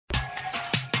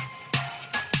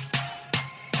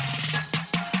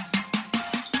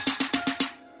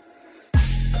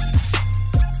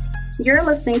You're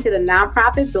listening to the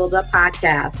Nonprofit Build Up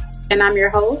Podcast, and I'm your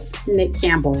host, Nick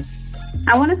Campbell.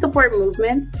 I want to support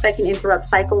movements that can interrupt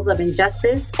cycles of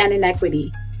injustice and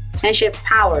inequity and shift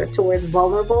power towards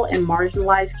vulnerable and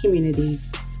marginalized communities.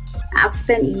 I've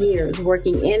spent years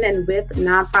working in and with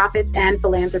nonprofits and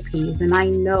philanthropies, and I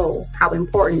know how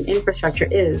important infrastructure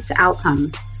is to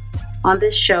outcomes. On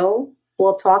this show,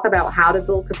 we'll talk about how to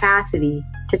build capacity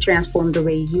to transform the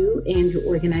way you and your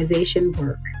organization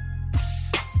work.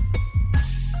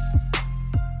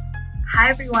 Hi,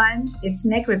 everyone. It's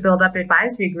Nick with Build Up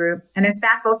Advisory Group, and it's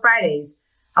Fast Build Fridays,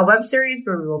 a web series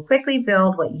where we will quickly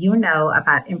build what you know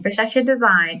about infrastructure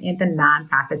design in the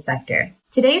nonprofit sector.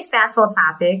 Today's Fast Build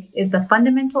topic is the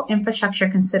fundamental infrastructure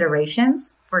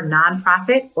considerations for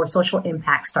nonprofit or social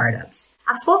impact startups.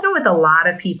 I've spoken with a lot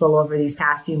of people over these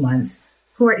past few months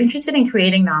who are interested in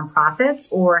creating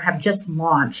nonprofits or have just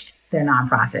launched their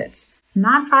nonprofits.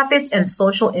 Nonprofits and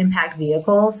social impact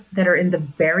vehicles that are in the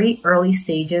very early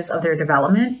stages of their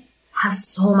development have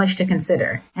so much to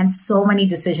consider and so many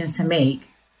decisions to make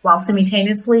while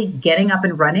simultaneously getting up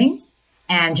and running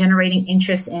and generating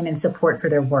interest in and support for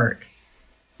their work.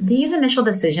 These initial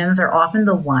decisions are often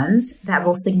the ones that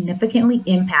will significantly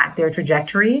impact their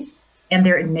trajectories and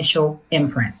their initial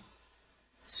imprint.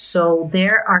 So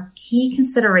there are key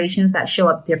considerations that show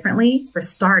up differently for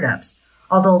startups,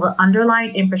 although the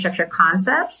underlying infrastructure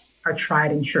concepts are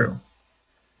tried and true.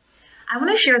 I want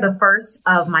to share the first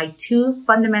of my two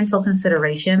fundamental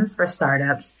considerations for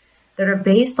startups that are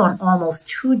based on almost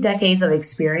 2 decades of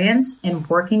experience in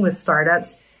working with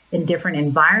startups in different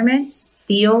environments,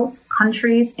 fields,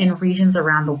 countries, and regions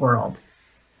around the world.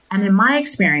 And in my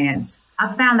experience,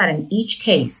 I've found that in each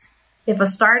case, if a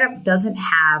startup doesn't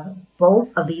have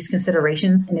both of these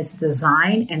considerations in its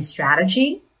design and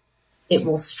strategy, it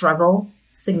will struggle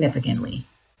significantly.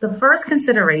 The first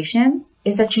consideration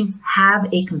is that you have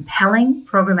a compelling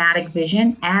programmatic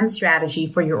vision and strategy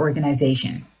for your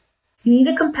organization. You need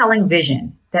a compelling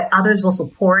vision that others will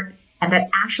support and that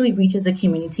actually reaches the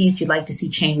communities you'd like to see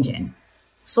change in.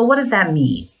 So what does that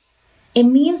mean? It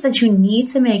means that you need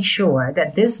to make sure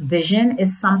that this vision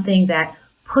is something that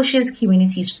pushes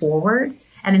communities forward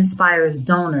and inspires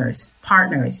donors,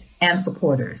 partners, and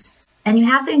supporters. And you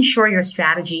have to ensure your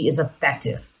strategy is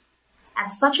effective.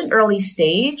 At such an early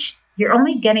stage, you're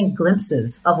only getting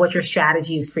glimpses of what your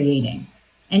strategy is creating,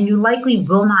 and you likely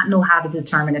will not know how to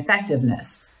determine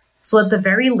effectiveness. So at the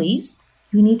very least,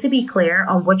 you need to be clear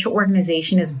on what your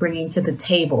organization is bringing to the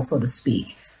table, so to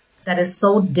speak, that is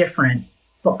so different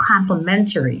but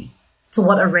complementary to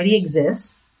what already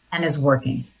exists and is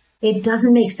working. It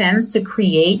doesn't make sense to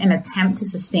create and attempt to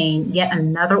sustain yet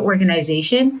another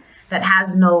organization that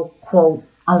has no, quote,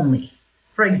 only.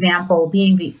 For example,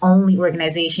 being the only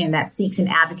organization that seeks and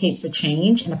advocates for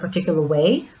change in a particular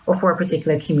way or for a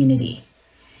particular community.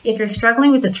 If you're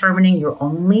struggling with determining your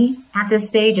only at this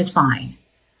stage, is fine.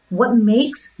 What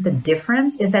makes the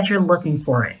difference is that you're looking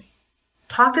for it.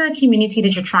 Talk to the community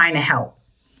that you're trying to help.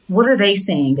 What are they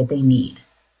saying that they need?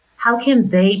 How can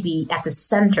they be at the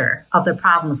center of the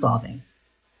problem solving?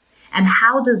 And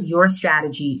how does your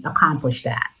strategy accomplish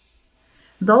that?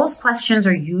 Those questions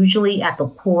are usually at the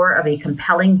core of a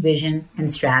compelling vision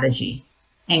and strategy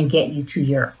and get you to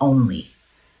your only.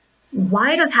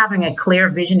 Why does having a clear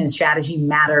vision and strategy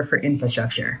matter for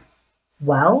infrastructure?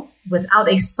 Well,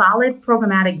 without a solid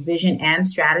programmatic vision and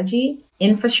strategy,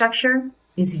 infrastructure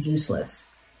is useless.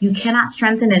 You cannot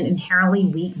strengthen an inherently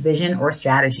weak vision or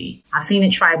strategy. I've seen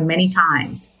it tried many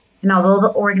times. And although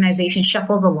the organization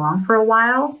shuffles along for a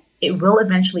while, it will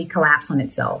eventually collapse on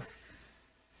itself.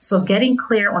 So getting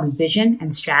clear on vision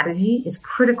and strategy is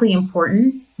critically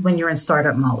important when you're in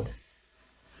startup mode.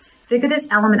 Figure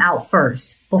this element out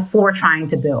first before trying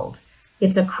to build.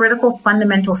 It's a critical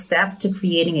fundamental step to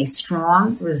creating a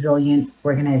strong, resilient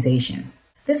organization.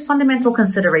 This fundamental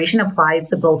consideration applies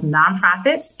to both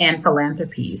nonprofits and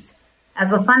philanthropies.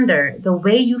 As a funder, the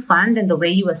way you fund and the way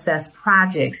you assess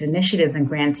projects, initiatives, and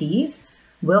grantees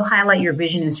will highlight your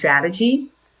vision and strategy,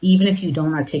 even if you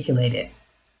don't articulate it.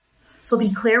 So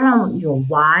be clear on your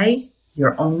why,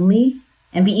 your only,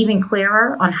 and be even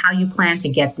clearer on how you plan to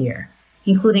get there,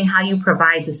 including how you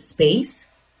provide the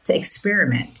space to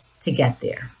experiment to get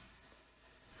there.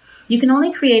 You can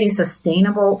only create a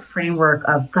sustainable framework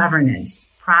of governance,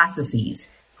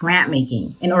 processes, grant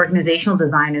making, and organizational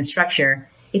design and structure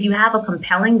if you have a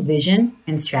compelling vision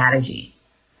and strategy.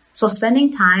 So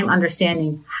spending time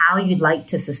understanding how you'd like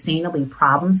to sustainably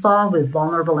problem solve with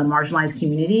vulnerable and marginalized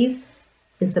communities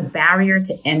is the barrier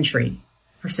to entry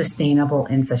for sustainable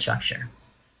infrastructure.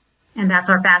 And that's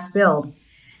our fast build.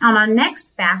 On our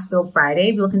next Fast Build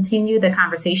Friday, we'll continue the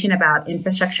conversation about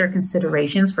infrastructure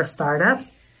considerations for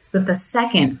startups with the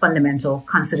second fundamental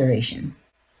consideration.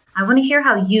 I want to hear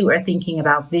how you are thinking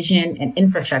about vision and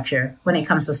infrastructure when it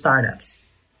comes to startups.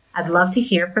 I'd love to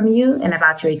hear from you and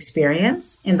about your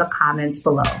experience in the comments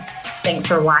below. Thanks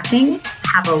for watching.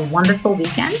 Have a wonderful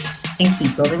weekend and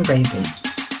keep building bravely.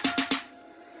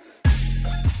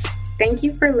 Thank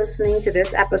you for listening to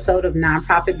this episode of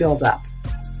Nonprofit Build Up.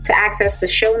 To access the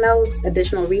show notes,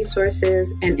 additional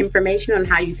resources, and information on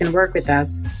how you can work with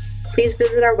us, please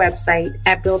visit our website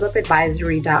at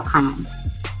buildupadvisory.com.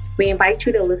 We invite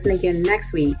you to listen again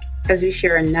next week as we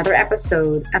share another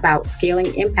episode about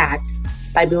scaling impact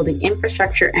by building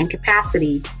infrastructure and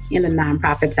capacity in the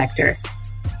nonprofit sector.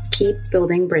 Keep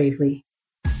building bravely.